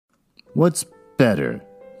What's better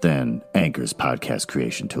than Anchor's podcast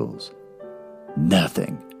creation tools?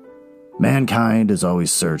 Nothing. Mankind has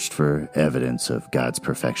always searched for evidence of God's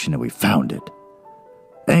perfection, and we found it.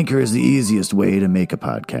 Anchor is the easiest way to make a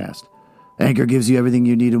podcast. Anchor gives you everything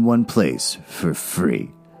you need in one place for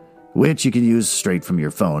free, which you can use straight from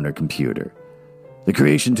your phone or computer. The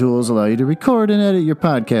creation tools allow you to record and edit your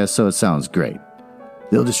podcast so it sounds great.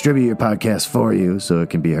 They'll distribute your podcast for you so it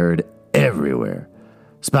can be heard everywhere.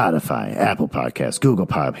 Spotify, Apple Podcasts, Google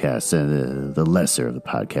Podcasts, and the lesser of the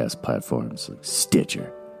podcast platforms like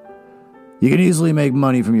Stitcher. You can easily make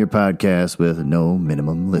money from your podcast with no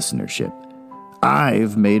minimum listenership.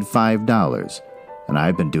 I've made $5, and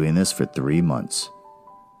I've been doing this for 3 months.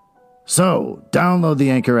 So, download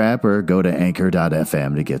the Anchor app or go to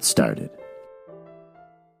anchor.fm to get started.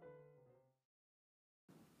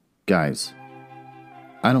 Guys,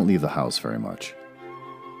 I don't leave the house very much.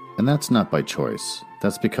 And that's not by choice.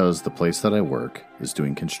 That's because the place that I work is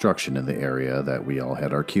doing construction in the area that we all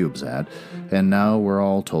had our cubes at, and now we're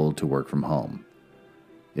all told to work from home.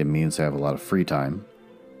 It means I have a lot of free time,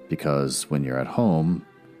 because when you're at home,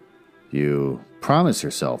 you promise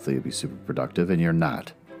yourself that you'll be super productive, and you're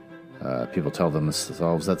not. People tell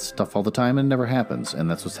themselves that stuff all the time, and it never happens, and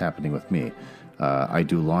that's what's happening with me. I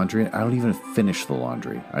do laundry. I don't even finish the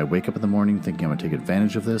laundry. I wake up in the morning thinking I'm going to take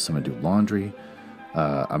advantage of this. I'm going to do laundry.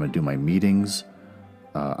 I'm going to do my meetings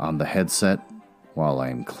on the headset while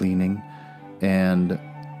I'm cleaning. And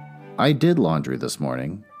I did laundry this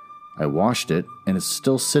morning. I washed it, and it's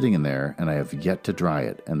still sitting in there, and I have yet to dry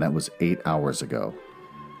it. And that was 8 hours ago.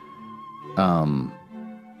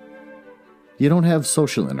 You don't have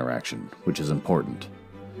social interaction, which is important.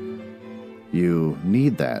 You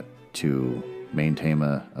need that to maintain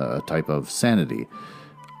a type of sanity.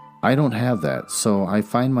 I don't have that, so I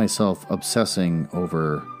find myself obsessing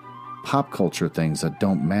over pop culture things that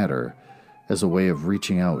don't matter as a way of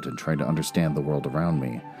reaching out and trying to understand the world around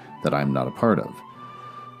me that I'm not a part of.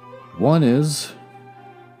 One is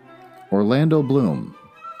Orlando Bloom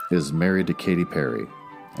is married to Katy Perry,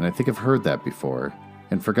 and I think I've heard that before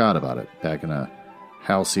and forgot about it back in a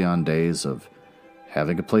halcyon days of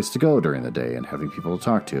having a place to go during the day and having people to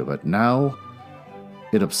talk to, but now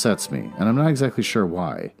it upsets me, and I'm not exactly sure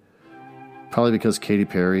why. Probably because Katy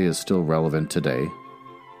Perry is still relevant today,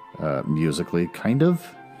 musically, kind of.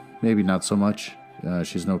 Maybe not so much.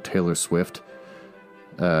 She's no Taylor Swift.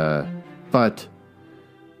 But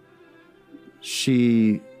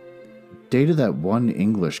she dated that one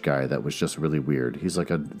English guy that was just really weird. He's like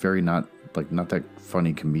a very not that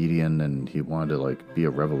funny comedian, and he wanted to be a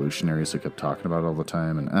revolutionary, so he kept talking about it all the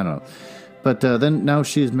time, and I don't know. But then now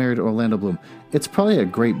she's married to Orlando Bloom. It's probably a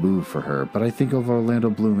great move for her, but I think of Orlando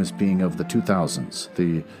Bloom as being of the 2000s,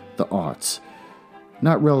 the aughts.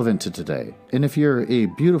 Not relevant to today. And if you're a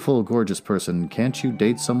beautiful, gorgeous person, can't you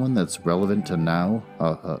date someone that's relevant to now?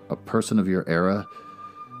 A person of your era?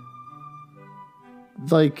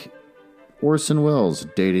 Like Orson Welles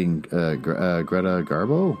dating Greta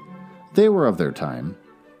Garbo? They were of their time.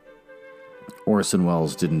 Orson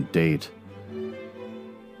Welles didn't date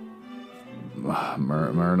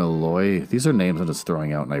Myrna Loy. These are names I'm just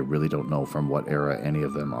throwing out, and I really don't know from what era any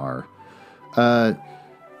of them are.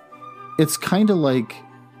 It's kind of like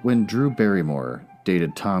when Drew Barrymore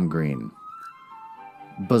dated Tom Green.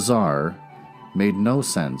 Bizarre, made no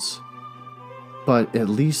sense, but at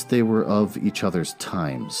least they were of each other's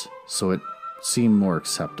times, so it seemed more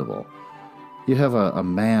acceptable. You have a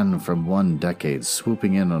man from one decade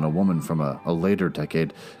swooping in on a woman from a later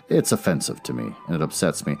decade. It's offensive to me, and it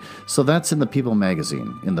upsets me. So that's in the People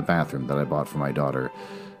magazine in the bathroom that I bought for my daughter.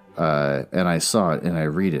 And I saw it, and I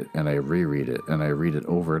read it, and I reread it, and I read it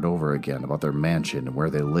over and over again about their mansion and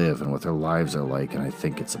where they live and what their lives are like, and I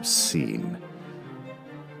think it's obscene.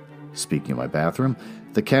 Speaking of my bathroom,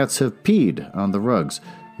 the cats have peed on the rugs.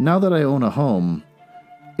 Now that I own a home,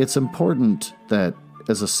 it's important that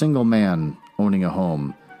as a single man owning a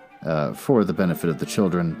home, for the benefit of the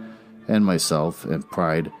children and myself and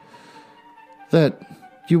pride, that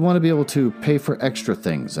you want to be able to pay for extra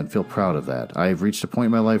things and feel proud of that. I've reached a point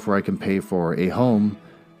in my life where I can pay for a home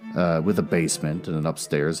with a basement and an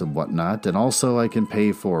upstairs and whatnot, and also I can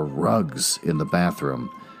pay for rugs in the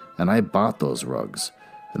bathroom. And I bought those rugs,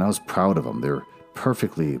 and I was proud of them. They're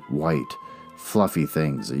perfectly white, fluffy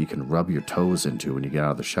things that you can rub your toes into when you get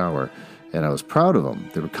out of the shower. And I was proud of them.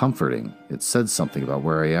 They were comforting. It said something about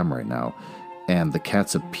where I am right now. And the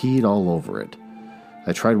cats have peed all over it.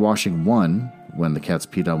 I tried washing one when the cats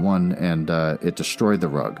peed on one, and it destroyed the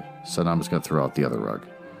rug. So now I'm just going to throw out the other rug.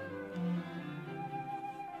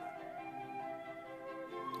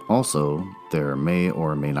 Also, there may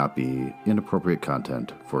or may not be inappropriate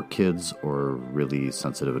content for kids or really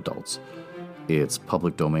sensitive adults. It's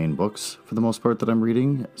public domain books for the most part that I'm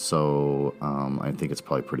reading, so I think it's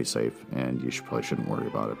probably pretty safe, and you probably shouldn't worry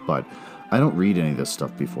about it. But I don't read any of this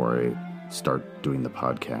stuff before I start doing the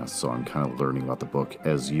podcast, so I'm kind of learning about the book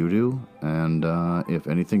as you do. And if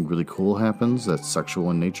anything really cool happens that's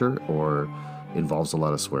sexual in nature or involves a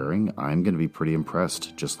lot of swearing, I'm going to be pretty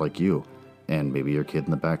impressed, just like you, and maybe your kid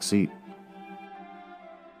in the back seat.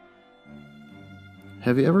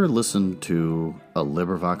 Have you ever listened to a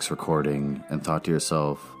LibriVox recording and thought to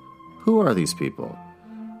yourself, who are these people?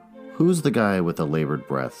 Who's the guy with the labored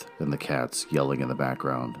breath and the cats yelling in the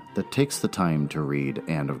background that takes the time to read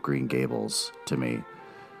Anne of Green Gables to me?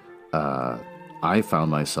 I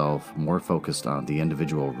found myself more focused on the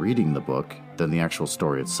individual reading the book than the actual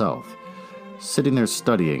story itself. Sitting there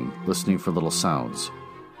studying, listening for little sounds.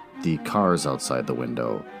 The cars outside the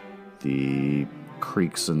window. The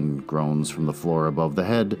creaks and groans from the floor above the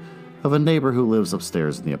head of a neighbor who lives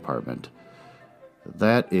upstairs in the apartment.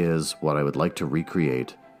 That is what I would like to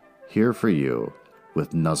recreate here for you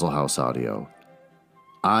with Nuzzle House Audio.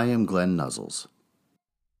 I am Glenn Nuzzles.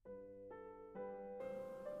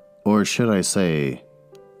 Or should I say,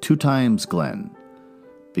 2 times Glenn,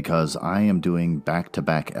 because I am doing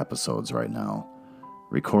back-to-back episodes right now,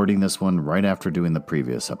 recording this one right after doing the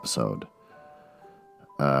previous episode.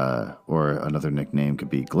 Or another nickname could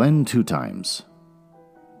be Glenn 2 times.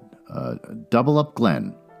 Double up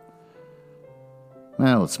Glenn.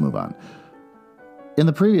 Well, let's move on. In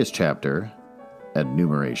the previous chapter,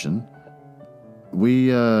 enumeration,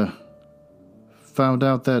 we found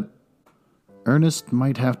out that Ernest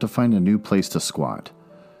might have to find a new place to squat.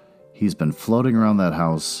 He's been floating around that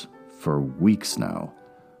house for weeks now,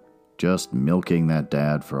 just milking that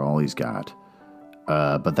dad for all he's got.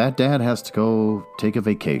 But that dad has to go take a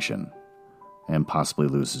vacation and possibly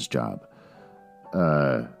lose his job.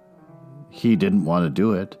 He didn't want to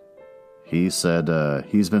do it. He said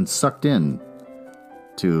he's been sucked in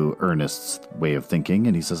to Ernest's way of thinking,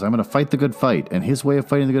 and he says, I'm going to fight the good fight. And his way of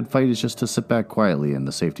fighting the good fight is just to sit back quietly in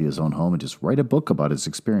the safety of his own home and just write a book about his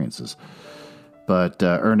experiences. But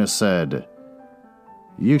Ernest said,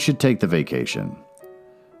 you should take the vacation.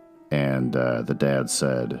 And the dad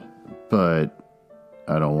said, but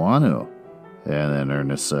I don't want to. And then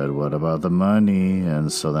Ernest said, what about the money?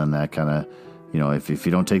 And so then that kind of, if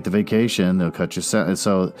you don't take the vacation, they'll cut your sentence.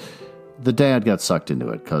 So the dad got sucked into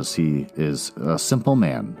it because he is a simple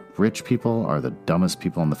man. Rich people are the dumbest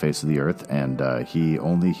people on the face of the earth, and he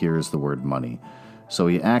only hears the word money. So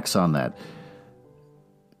he acts on that.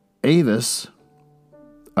 Avis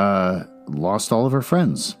lost all of her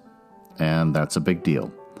friends, and that's a big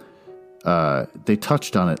deal. They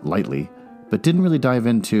touched on it lightly, but didn't really dive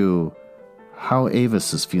into how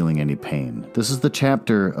Avis is feeling any pain. This is the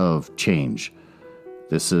chapter of change.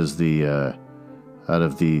 This is the out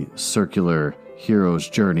of the circular hero's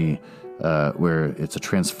journey, where it's a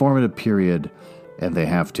transformative period, and they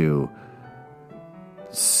have to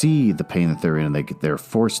see the pain that they're in, and they're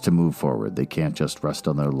forced to move forward. They can't just rest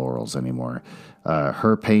on their laurels anymore.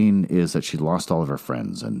 Her pain is that she lost all of her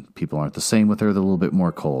friends, and people aren't the same with her. They're a little bit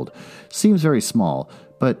more cold. Seems very small,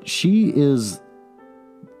 but she is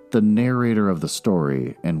the narrator of the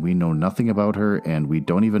story, and we know nothing about her, and we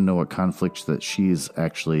don't even know what conflicts that she's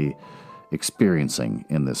actually experiencing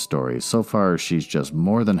in this story. So far, she's just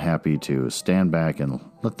more than happy to stand back and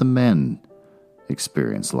let the men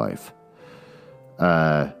experience life.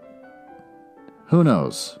 Who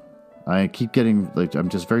knows? I keep getting, I'm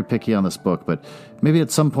just very picky on this book, but maybe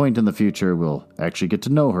at some point in the future we'll actually get to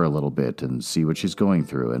know her a little bit and see what she's going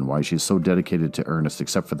through and why she's so dedicated to Ernest,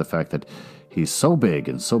 except for the fact that he's so big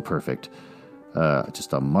and so perfect.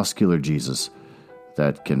 Just a muscular Jesus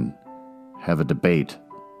that can have a debate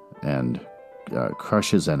and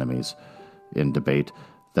crush his enemies in debate,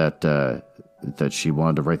 that she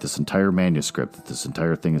wanted to write this entire manuscript that this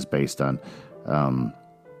entire thing is based on.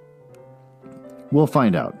 We'll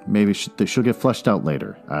find out. Maybe she'll get fleshed out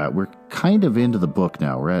later. We're kind of into the book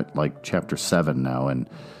now. We're at chapter 7 now, and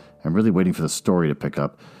I'm really waiting for the story to pick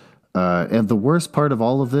up. And the worst part of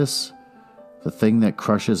all of this, the thing that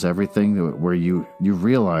crushes everything, where you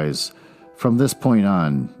realize from this point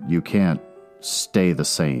on, you can't stay the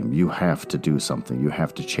same. You have to do something. You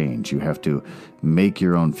have to change. You have to make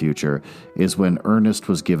your own future, is when Ernest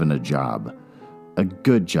was given a job. A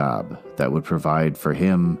good job that would provide for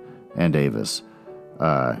him and Avis.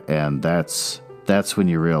 And that's when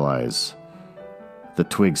you realize the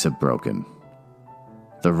twigs have broken.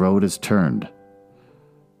 The road is turned.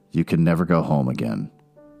 You can never go home again.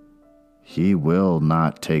 He will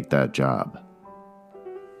not take that job.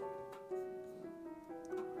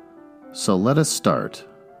 So let us start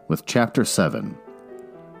with Chapter 7.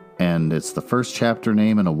 And it's the first chapter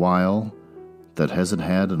name in a while that hasn't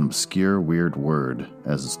had an obscure, weird word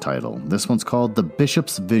as its title. This one's called The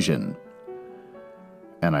Bishop's Vision.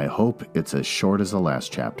 And I hope it's as short as the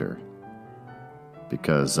last chapter,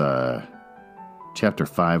 because Chapter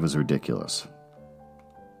 5 was ridiculous.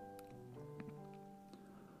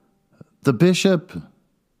 The bishop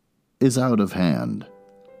is out of hand,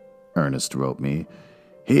 Ernest wrote me.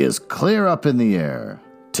 He is clear up in the air.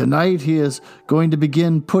 Tonight he is going to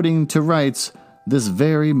begin putting to rights this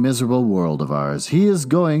very miserable world of ours. He is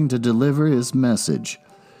going to deliver his message.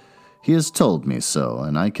 He has told me so,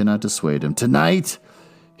 and I cannot dissuade him. Tonight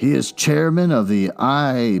he is chairman of the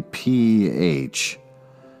IPH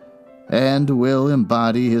and will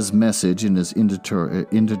embody his message in his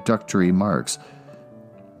introductory remarks.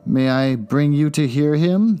 May I bring you to hear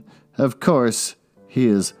him? Of course, he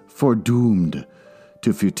is foredoomed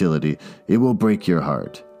to futility. It will break your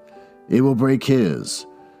heart. It will break his.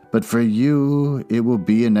 But for you, it will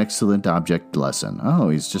be an excellent object lesson. Oh,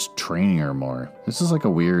 he's just training her more. This is like a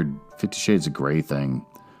weird 50 Shades of Grey thing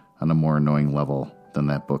on a more annoying level than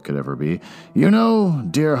that book could ever be. You know,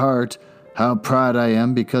 dear heart, how proud I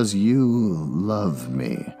am because you love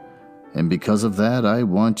me. And because of that, I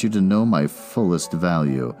want you to know my fullest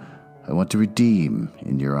value. I want to redeem,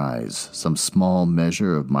 in your eyes, some small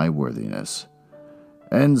measure of my worthiness.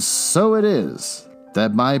 And so it is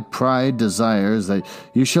that my pride desires that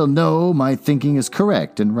you shall know my thinking is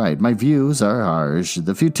correct and right. My views are harsh.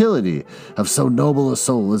 The futility of so noble a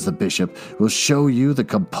soul as the bishop will show you the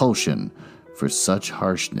compulsion for such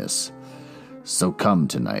harshness. So come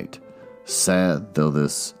tonight. Sad though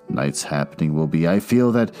this night's happening will be, I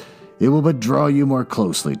feel that it will but draw you more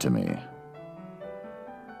closely to me.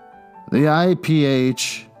 The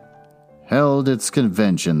IPH held its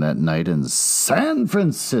convention that night in San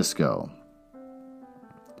Francisco.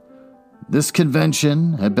 This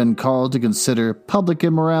convention had been called to consider public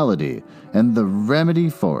immorality and the remedy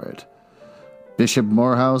for it. Bishop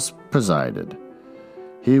Morehouse presided.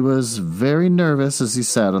 He was very nervous as he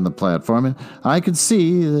sat on the platform, and I could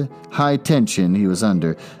see the high tension he was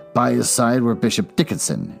under. By his side were Bishop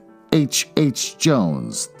Dickinson, H.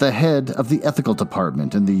 Jones, the head of the ethical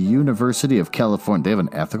department in the University of California. They have an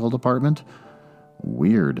ethical department?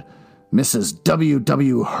 Weird. Mrs.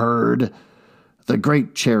 W. Hurd, the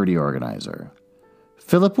great charity organizer.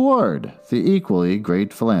 Philip Ward, the equally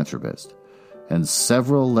great philanthropist. And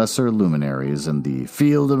several lesser luminaries in the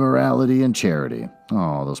field of morality and charity.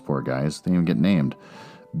 Oh, those poor guys. They didn't even get named.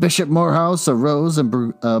 Bishop Morehouse arose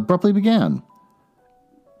and abruptly began.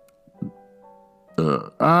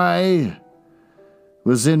 I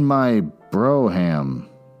was in my brougham.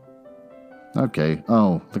 Okay.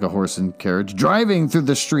 Oh, like a horse and carriage. Driving through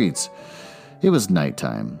the streets. It was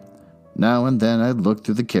nighttime. Now and then I'd look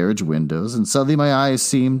through the carriage windows, and suddenly my eyes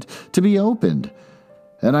seemed to be opened,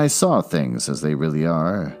 and I saw things as they really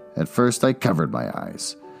are. At first I covered my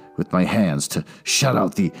eyes with my hands to shut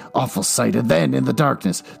out the awful sight, and then in the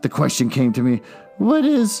darkness the question came to me, what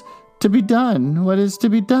is to be done? What is to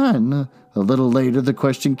be done? A little later the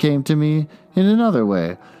question came to me in another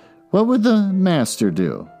way. What would the master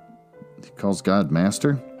do? He calls God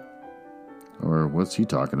master? Or what's he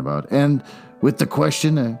talking about? And with the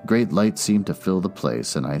question, a great light seemed to fill the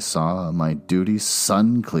place, and I saw my duty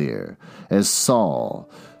sun clear, as Saul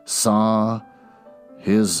saw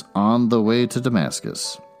his on the way to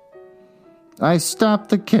Damascus. I stopped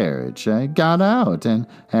the carriage. I got out, and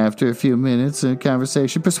after a few minutes of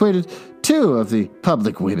conversation, persuaded 2 of the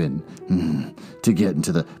public women to get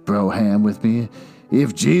into the brougham with me.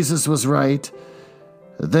 If Jesus was right,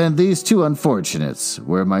 then these 2 unfortunates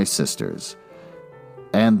were my sisters,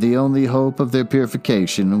 and the only hope of their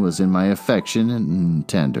purification was in my affection and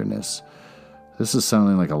tenderness. This is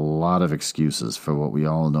sounding like a lot of excuses for what we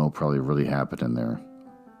all know probably really happened in there.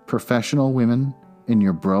 Professional women in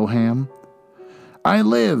your brougham? I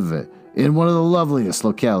live in one of the loveliest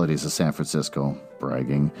localities of San Francisco,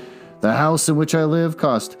 bragging. The house in which I live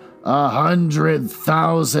cost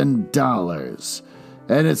 $100,000,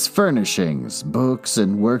 and its furnishings, books,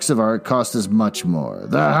 and works of art cost as much more.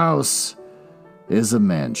 The house is a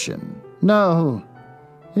mansion. No,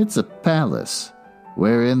 it's a palace,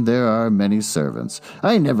 wherein there are many servants.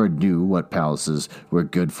 I never knew what palaces were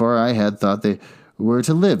good for. I had thought they were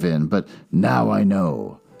to live in, but now I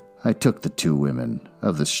know. I took the 2 women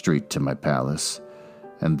of the street to my palace,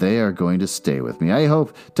 and they are going to stay with me. I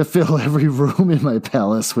hope to fill every room in my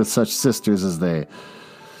palace with such sisters as they.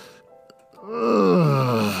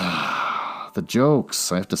 Ugh. The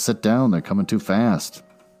jokes. I have to sit down. They're coming too fast.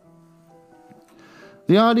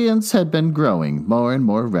 The audience had been growing more and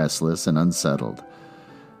more restless and unsettled.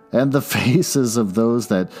 And the faces of those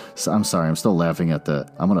that... I'm sorry, I'm still laughing at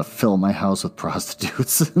I'm going to fill my house with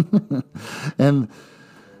prostitutes. and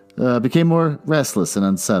became more restless and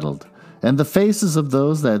unsettled. And the faces of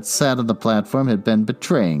those that sat on the platform had been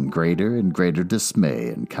betraying greater and greater dismay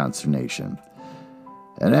and consternation.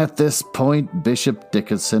 And at this point, Bishop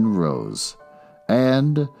Dickinson rose,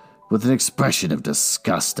 and, with an expression of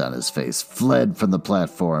disgust on his face, fled from the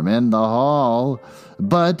platform and the hall.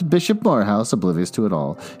 But Bishop Morehouse, oblivious to it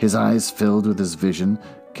all, his eyes filled with his vision,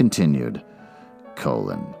 continued,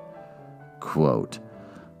 quote,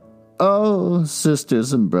 "Oh,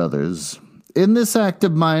 sisters and brothers, in this act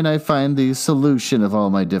of mine I find the solution of all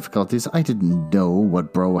my difficulties. I didn't know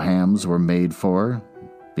what brohams were made for."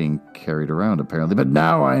 Being carried around, apparently. "But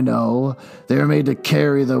now I know. They are made to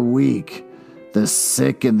carry the weak, the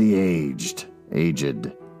sick, and the aged.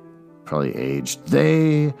 Probably aged.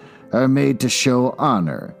 They are made to show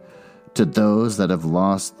honor to those that have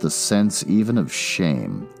lost the sense even of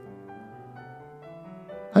shame.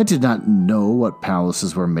 I did not know what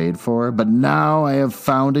palaces were made for, but now I have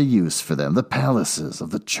found a use for them. The palaces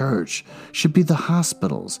of the church should be the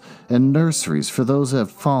hospitals and nurseries for those who have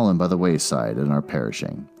fallen by the wayside and are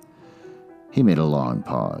perishing." He made a long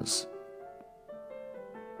pause,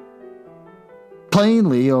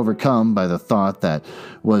 plainly overcome by the thought that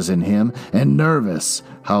was in him, and nervous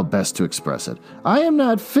how best to express it. "I am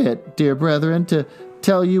not fit, dear brethren, to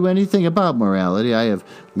tell you anything about morality. I have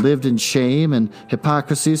lived in shame and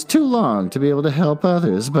hypocrisies too long to be able to help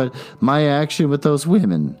others, but my action with those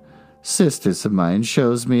women, sisters of mine,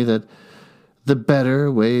 shows me that the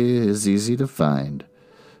better way is easy to find.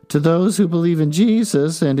 To those who believe in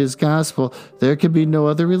Jesus and his gospel, there can be no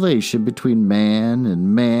other relation between man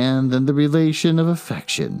and man than the relation of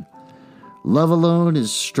affection. Love alone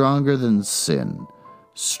is stronger than sin,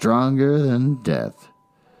 stronger than death.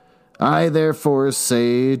 I therefore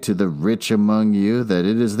say to the rich among you that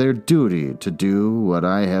it is their duty to do what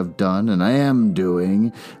I have done and I am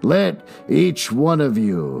doing. Let each one of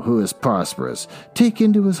you who is prosperous take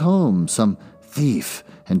into his home some thief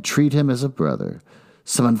and treat him as a brother,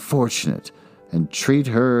 some unfortunate and treat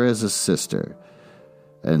her as a sister.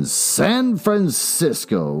 And San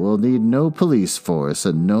Francisco will need no police force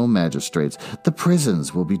and no magistrates. The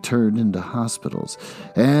prisons will be turned into hospitals,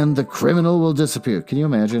 and the criminal will disappear." Can you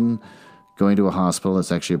imagine going to a hospital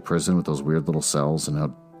that's actually a prison with those weird little cells and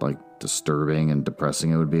how, disturbing and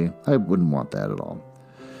depressing it would be? I wouldn't want that at all.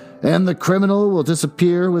 "And the criminal will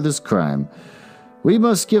disappear with his crime. We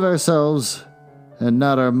must give ourselves, and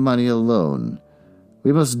not our money alone.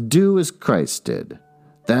 We must do as Christ did.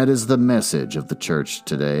 That is the message of the church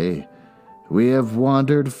today. We have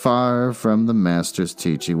wandered far from the Master's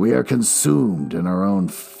teaching. We are consumed in our own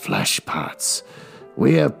flesh pots.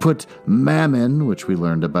 We have put mammon, which we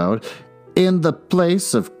learned about, in the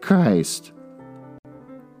place of Christ.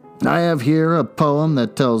 I have here a poem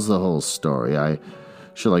that tells the whole story. I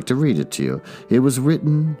should like to read it to you. It was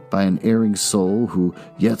written by an erring soul who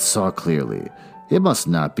yet saw clearly. It must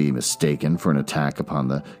not be mistaken for an attack upon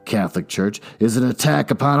the Catholic Church. It is an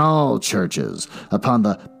attack upon all churches, upon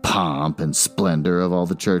the pomp and splendor of all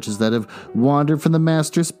the churches that have wandered from the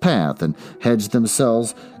Master's path and hedged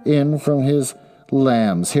themselves in from his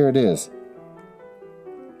lambs. Here it is.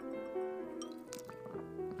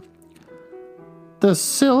 The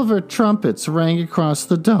silver trumpets rang across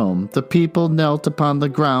the dome. The people knelt upon the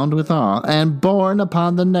ground with awe, and borne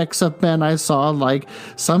upon the necks of men I saw, like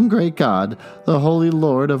some great god, the Holy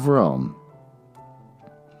Lord of Rome.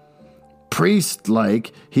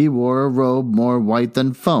 Priest-like, he wore a robe more white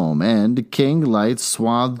than foam, and king-like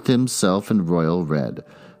swathed himself in royal red.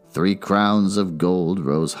 3 crowns of gold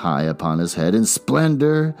rose high upon his head. In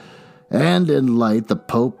splendor and in light the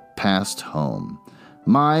Pope passed home.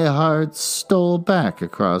 My heart stole back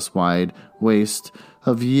across wide waste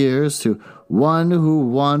of years to one who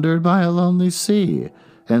wandered by a lonely sea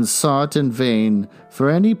and sought in vain for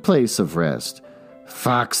any place of rest.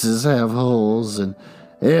 Foxes have holes and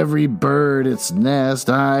every bird its nest.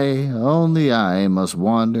 Only I must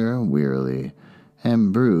wander wearily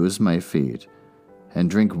and bruise my feet and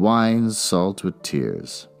drink wine salt with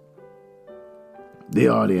tears. The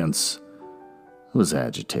audience was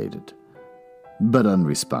agitated, but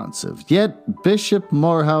unresponsive. Yet Bishop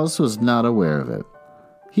Morehouse was not aware of it.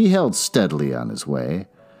 He held steadily on his way.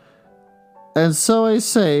 And so I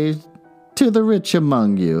say to the rich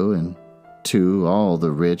among you, and to all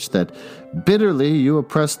the rich, that bitterly you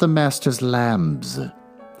oppress the Master's lambs.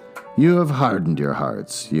 You have hardened your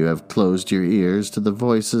hearts. You have closed your ears to the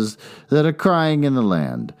voices that are crying in the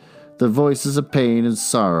land. the voices of pain and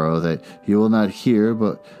sorrow that you will not hear,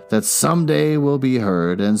 but that someday will be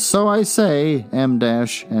heard. And so I say, M-,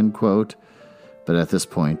 end quote. But at this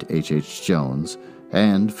point, H. Jones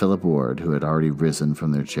and Philip Ward, who had already risen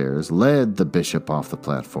from their chairs, led the bishop off the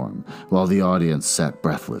platform, while the audience sat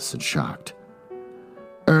breathless and shocked.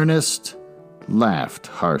 Ernest laughed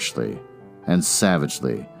harshly and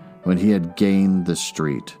savagely when he had gained the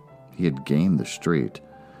street. He had gained the street.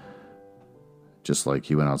 Just like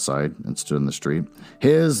he went outside and stood in the street.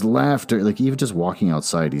 His laughter, like even just walking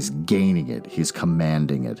outside, he's gaining it. He's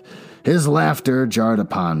commanding it. His laughter jarred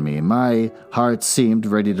upon me. My heart seemed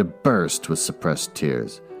ready to burst with suppressed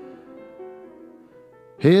tears.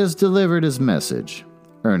 He has delivered his message,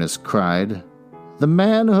 Ernest cried. The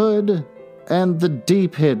manhood and the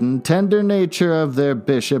deep-hidden, tender nature of their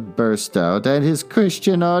bishop burst out, and his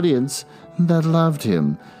Christian audience that loved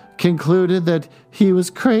him concluded that he was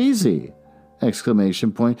crazy.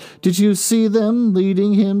 Exclamation point. Did you see them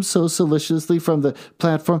leading him so solicitously from the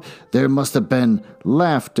platform? There must have been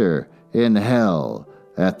laughter in hell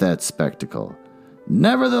at that spectacle.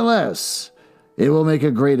 Nevertheless, it will make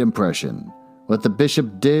a great impression. What the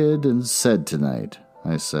bishop did and said tonight,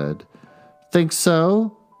 I said. Think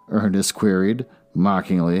so? Ernest queried,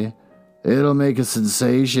 mockingly. It'll make a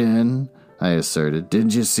sensation, I asserted.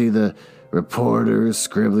 Didn't you see the reporters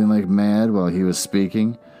scribbling like mad while he was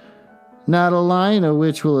speaking? Not a line of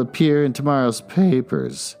which will appear in tomorrow's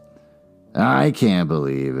papers. I can't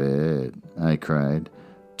believe it, I cried.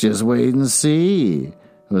 Just wait and see,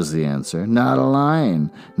 was the answer. Not a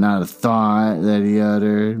line, not a thought that he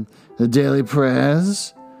uttered. The Daily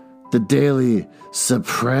Press? The Daily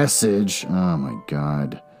Suppressage? Oh, my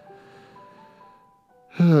God.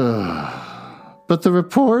 But the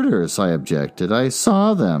reporters, I objected. I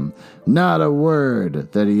saw them. Not a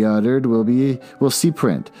word that he uttered will see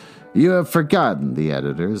print. You have forgotten the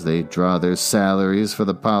editors. They draw their salaries for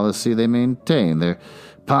the policy they maintain. Their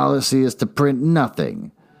policy is to print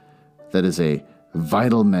nothing that is a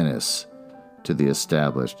vital menace to the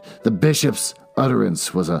established. The bishop's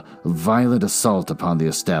utterance was a violent assault upon the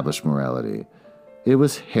established morality. It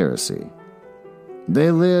was heresy.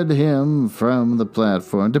 They led him from the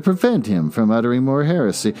platform to prevent him from uttering more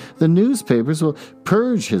heresy. The newspapers will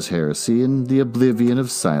purge his heresy in the oblivion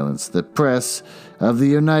of silence. The press of the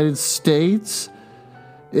United States,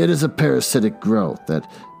 it is a parasitic growth that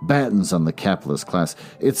battens on the capitalist class.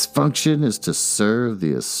 Its function is to serve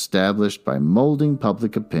the established by molding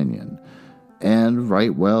public opinion, and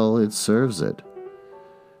right well it serves it.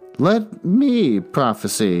 Let me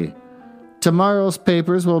prophesy. Tomorrow's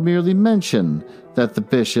papers will merely mention that the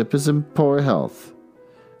bishop is in poor health,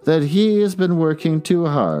 that he has been working too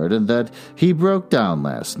hard, and that he broke down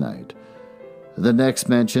last night. The next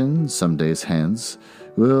mention, some days hence,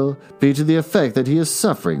 will be to the effect that he is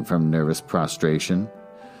suffering from nervous prostration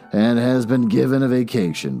and has been given a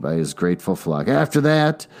vacation by his grateful flock. After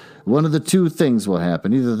that, one of the two things will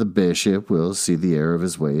happen. Either the bishop will see the error of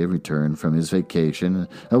his way and return from his vacation,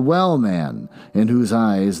 a well man in whose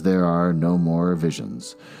eyes there are no more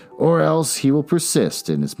visions, or else he will persist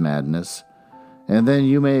in his madness, and then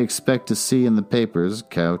you may expect to see in the papers,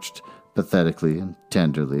 couched pathetically and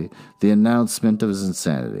tenderly, the announcement of his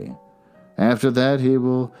insanity. After that, he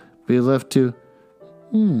will be left to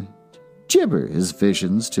gibber his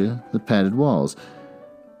visions to the padded walls.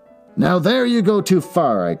 Now there you go too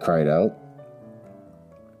far, I cried out.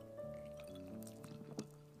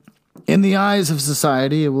 In the eyes of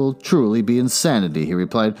society, it will truly be insanity, he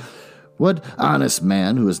replied. What honest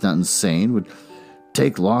man who is not insane would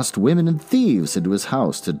take lost women and thieves into his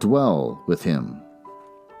house to dwell with him?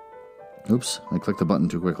 Oops, I clicked the button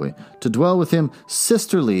too quickly. To dwell with him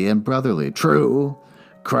sisterly and brotherly. True,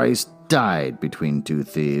 Christ died between two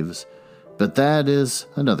thieves, but that is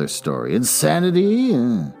another story. Insanity?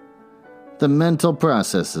 The mental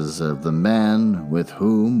processes of the man with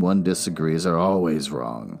whom one disagrees are always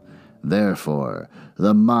wrong. Therefore,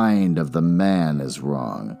 the mind of the man is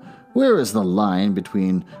wrong. Where is the line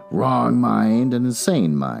between wrong mind and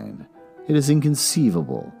insane mind? It is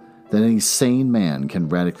inconceivable that any sane man can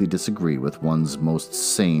radically disagree with one's most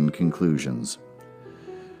sane conclusions.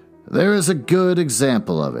 There is a good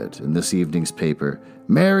example of it in this evening's paper.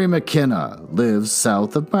 Mary McKenna lives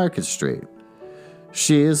south of Market Street.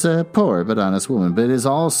 She is a poor but honest woman, but is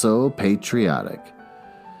also patriotic.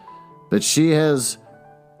 But she has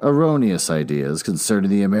erroneous ideas concerning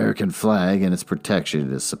the American flag and its protection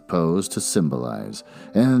it is supposed to symbolize.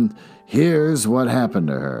 And here's what happened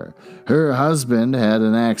to her. Her husband had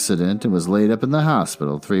an accident and was laid up in the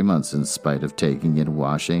hospital 3 months in spite of taking in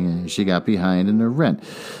washing, and she got behind in her rent.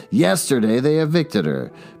 Yesterday they evicted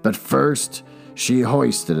her, but first she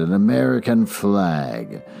hoisted an American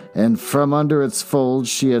flag, and from under its folds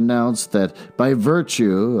she announced that by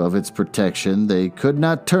virtue of its protection they could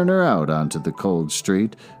not turn her out onto the cold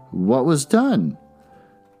street. What was done?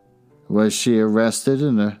 Was she arrested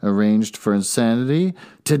and arraigned for insanity?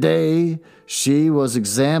 Today, she was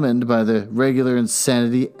examined by the regular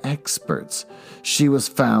insanity experts. She was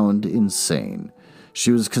found insane.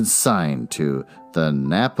 She was consigned to the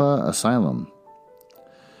Napa Asylum.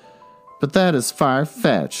 But that is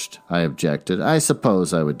far-fetched, I objected. I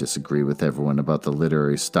suppose I would disagree with everyone about the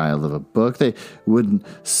literary style of a book. They wouldn't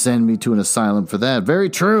send me to an asylum for that.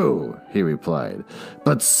 Very true, he replied.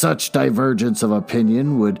 But such divergence of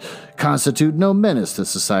opinion would constitute no menace to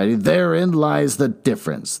society. Therein lies the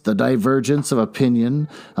difference. The divergence of opinion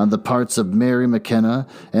on the parts of Mary McKenna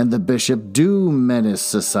and the bishop do menace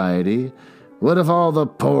society. What if all the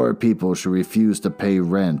poor people should refuse to pay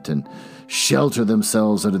rent and shelter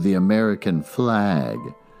themselves under the American flag?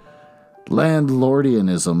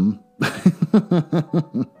 Landlordianism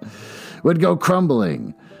would go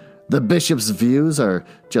crumbling. The bishop's views are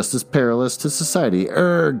just as perilous to society.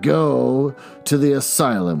 Go to the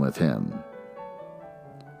asylum with him.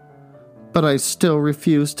 But I still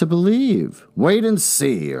refuse to believe. Wait and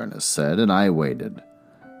see, Ernest said, and I waited.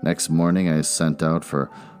 Next morning I sent out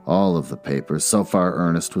for all of the papers. So far,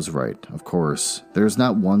 Ernest was right. Of course, there's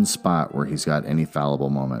not one spot where he's got any fallible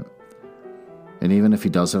moment. And even if he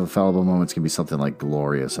does have a fallible moment, it's going to be something like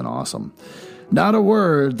glorious and awesome. Not a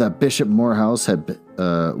word that Bishop Morehouse had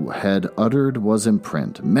uttered was in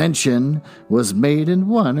print. Mention was made in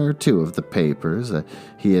one or two of the papers that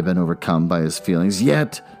he had been overcome by his feelings,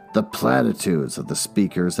 yet the platitudes of the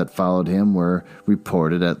speakers that followed him were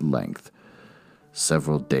reported at length.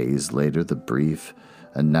 Several days later, the brief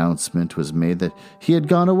announcement was made that he had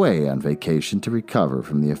gone away on vacation to recover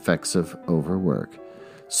from the effects of overwork.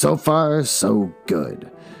 So far, so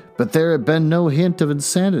good. But there had been no hint of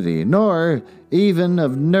insanity, nor even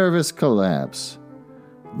of nervous collapse.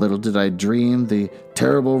 Little did I dream the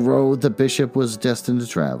terrible road the bishop was destined to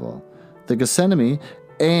travel. The Gethsemane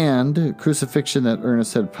and crucifixion that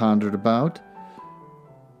Ernest had pondered about.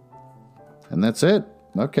 And that's it.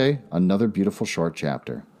 Okay, another beautiful short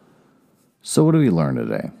chapter. So what do we learn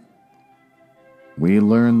today? We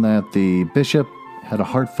learn that the bishop had a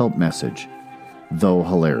heartfelt message, though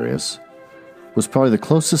hilarious, was probably the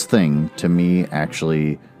closest thing to me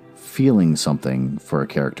actually feeling something for a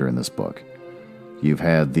character in this book. You've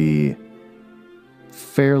had the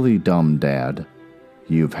fairly dumb dad.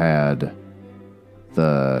 You've had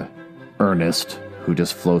the Ernest, who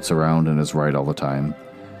just floats around and is right all the time.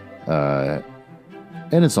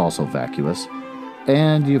 And it's also vacuous.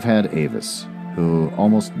 And you've had Avis, who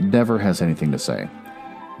almost never has anything to say,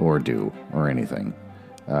 or do, or anything.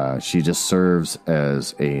 She just serves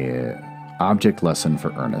as a object lesson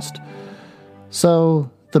for Ernest.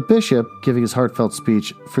 So, the bishop giving his heartfelt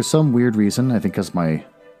speech, for some weird reason, I think because my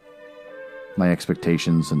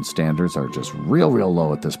expectations and standards are just real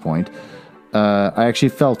low at this point, I actually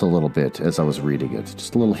felt a little bit as I was reading it,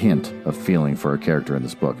 just a little hint of feeling for a character in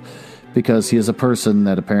this book, because he is a person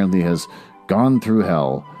that apparently has gone through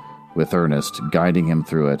hell with Ernest, guiding him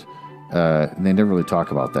through it. And they never really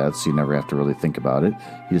talk about that, so you never have to really think about it.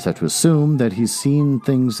 You just have to assume that he's seen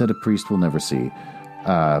things that a priest will never see.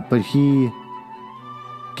 But he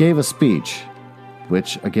gave a speech,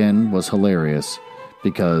 which, again, was hilarious,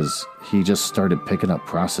 because he just started picking up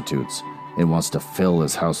prostitutes and wants to fill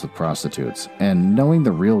his house with prostitutes. And knowing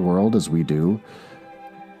the real world as we do,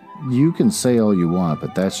 you can say all you want,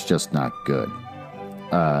 but that's just not good.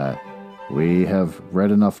 We have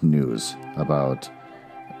read enough news about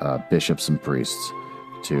bishops and priests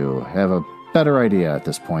to have a better idea at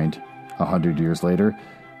this point, 100 years later.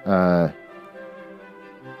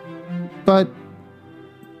 But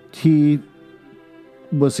he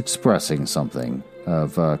was expressing something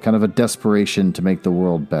of kind of a desperation to make the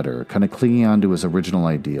world better, kind of clinging on to his original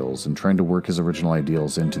ideals and trying to work his original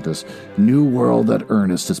ideals into this new world that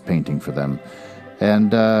Ernest is painting for them.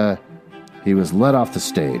 And he was let off the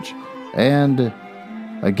stage. And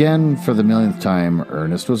again, for the millionth time,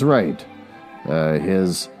 Ernest was right.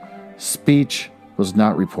 His speech was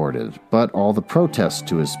not reported, but all the protests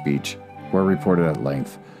to his speech were reported at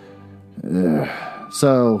length.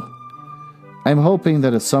 So, I'm hoping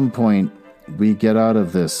that at some point we get out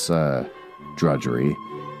of this drudgery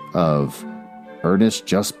of Ernest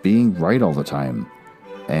just being right all the time,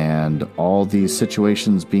 and all these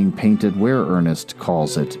situations being painted where Ernest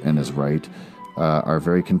calls it and is right are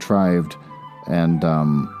very contrived, and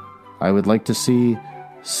I would like to see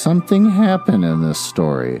something happen in this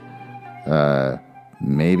story.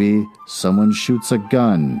 Maybe someone shoots a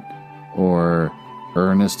gun or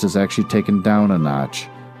Ernest is actually taken down a notch,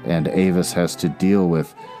 and Avis has to deal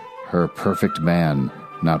with her perfect man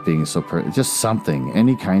not being so just something,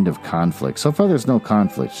 any kind of conflict. So far there's no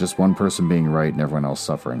conflict, just one person being right and everyone else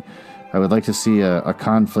suffering. I would like to see a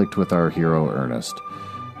conflict with our hero Ernest.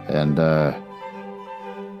 And,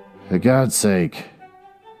 for God's sake,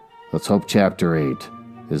 let's hope Chapter 8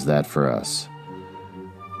 is that for us.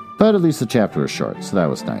 But at least the chapter was short, so that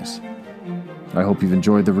was nice. I hope you've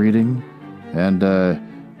enjoyed the reading, and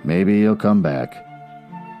maybe you'll come back.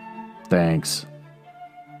 Thanks.